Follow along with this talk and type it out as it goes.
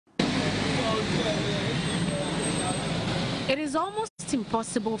It is almost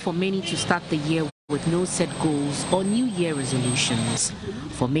impossible for many to start the year with no set goals or New Year resolutions.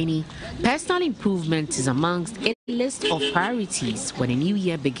 For many, personal improvement is amongst a list of priorities when a new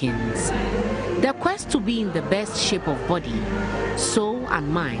year begins. The quest to be in the best shape of body, soul and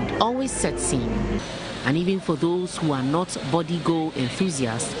mind always sets in. And even for those who are not body goal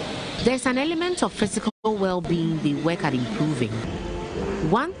enthusiasts, there's an element of physical well-being they work at improving.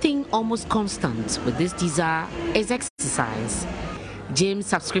 One thing almost constant with this desire is exercise. Gym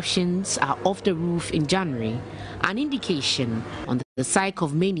subscriptions are off the roof in January, an indication on the psyche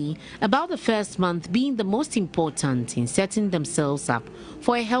of many about the first month being the most important in setting themselves up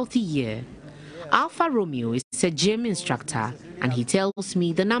for a healthy year. Alpha Romeo is a gym instructor, and he tells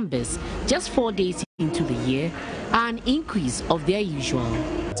me the numbers just 4 days into the year are an increase of their usual.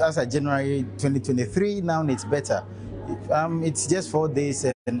 As of January 2023, now it's better. It's just 4 days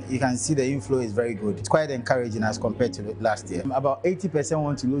and you can see the inflow is very good. It's quite encouraging as compared to last year. About 80%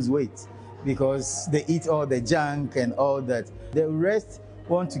 want to lose weight because they eat all the junk and all that. The rest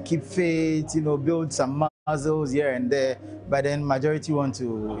want to keep fit, build some muscles here and there, but then majority want to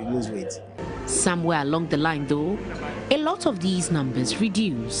lose weight. Somewhere along the line though, a lot of these numbers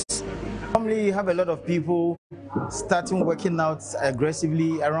reduce. Normally you have a lot of people starting working out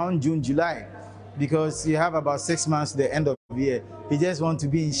aggressively around June, July. Because you have about 6 months to the end of the year. You just want to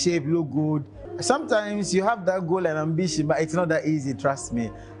be in shape, look good. Sometimes you have that goal and ambition, but it's not that easy, trust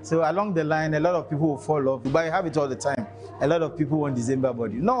me. So along the line, a lot of people will fall off, but you have it all the time. A lot of people want December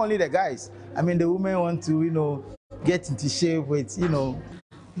body. Not only the guys, the women want to, get into shape with,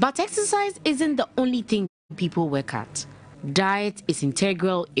 But exercise isn't the only thing people work at. Diet is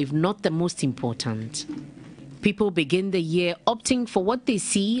integral, if not the most important. People begin the year opting for what they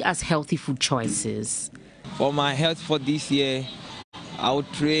see as healthy food choices. For my health for this year, I'll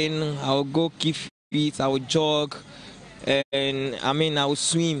train, I'll go keep fit, I'll jog, and I'll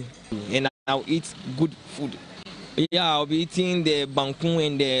swim, and I'll eat good food. Yeah, I'll be eating the bangkun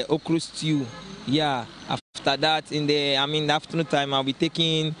and the okra stew. Yeah, after that, in the afternoon time, I'll be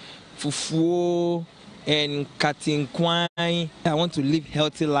taking fufu and cutting kwai. I want to live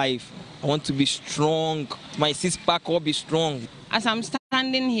healthy life. I want to be strong. My six-pack will be strong. As I'm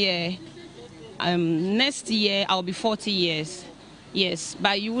standing here, next year I'll be 40 years. Yes,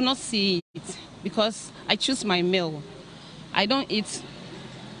 but you will not see it because I choose my meal. I don't eat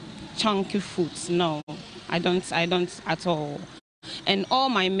chunky foods. No, I don't at all. And all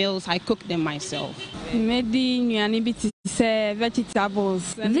my meals, I cook them myself. This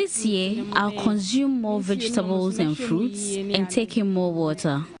year, I'll consume more vegetables and fruits and take in more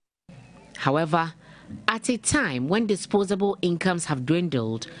water. However, at a time when disposable incomes have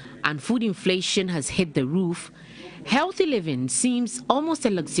dwindled and food inflation has hit the roof, healthy living seems almost a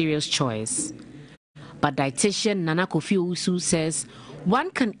luxurious choice. But dietitian Nana Kofi Owusu says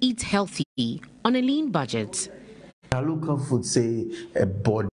one can eat healthy on a lean budget. Our local food, say a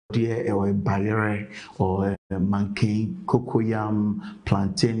body or a barriere or a monkey, cocoyam,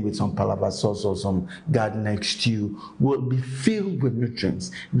 plantain with some palava sauce or some garden stew will be filled with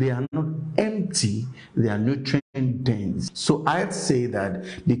nutrients. They are not empty, they are nutrient dense. So I'd say that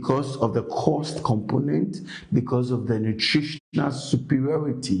because of the cost component, because of the nutritional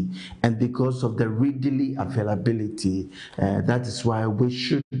superiority, and because of the readily availability, that is why we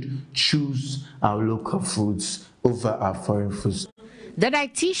should choose our local foods over our foreign foods. The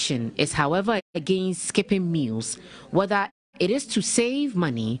dietitian is, however, against skipping meals, whether it is to save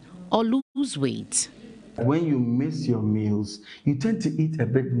money or lose weight. When you miss your meals, you tend to eat a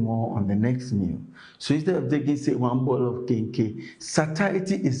bit more on the next meal. So instead of taking, say, one bowl of kenke,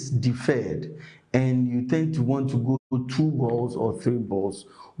 satiety is deferred, and you tend to want to go 2 bowls or 3 bowls.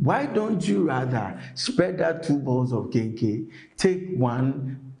 Why don't you rather spread that 2 bowls of kenke, take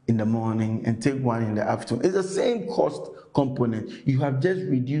one in the morning and take one in the afternoon? It's the same cost component. You have just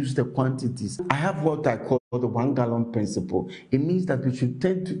reduced the quantities. I have what I call the 1 gallon principle. It means that we should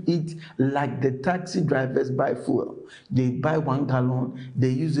tend to eat like the taxi drivers buy fuel. They buy 1 gallon, they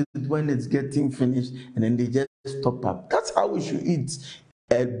use it when it's getting finished, and then they just top up. That's how we should eat.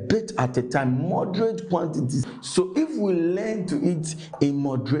 A bit at a time, moderate quantities. So if we learn to eat in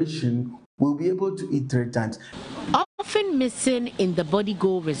moderation, we'll be able to eat 3 times. Often missing in the body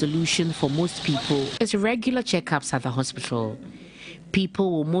goal resolution for most people is regular checkups at the hospital.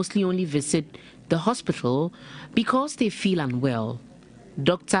 People will mostly only visit the hospital because they feel unwell.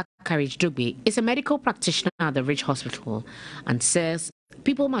 Dr. Courage Dogbe is a medical practitioner at the Ridge Hospital and says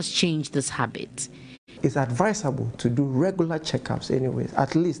people must change this habit. It's advisable to do regular checkups anyways.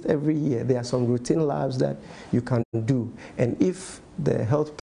 At least every year there are some routine labs that you can do. And if the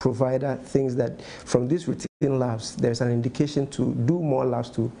health provider thinks that from these routine labs, there's an indication to do more labs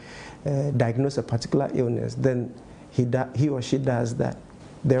to diagnose a particular illness, then he or she does that.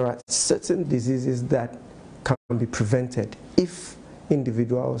 There are certain diseases that can be prevented if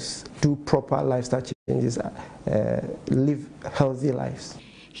individuals do proper lifestyle changes, live healthy lives.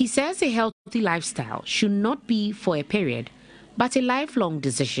 He says a healthy lifestyle should not be for a period, but a lifelong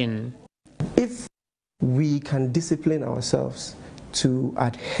decision. If we can discipline ourselves to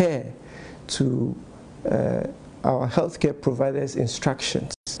adhere to our healthcare providers'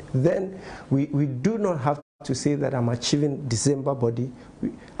 instructions, then we do not have to say that I'm achieving December body.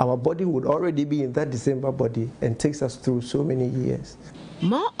 Our body would already be in that December body and takes us through so many years.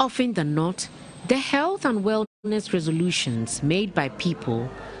 More often than not, the health and wellness resolutions made by people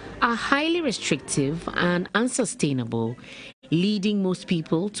are highly restrictive and unsustainable, leading most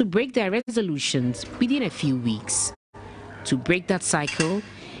people to break their resolutions within a few weeks. To break that cycle,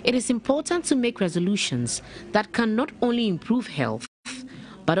 it is important to make resolutions that can not only improve health,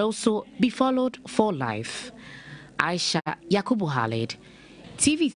 but also be followed for life. Aisha Yakubu Khalid, TV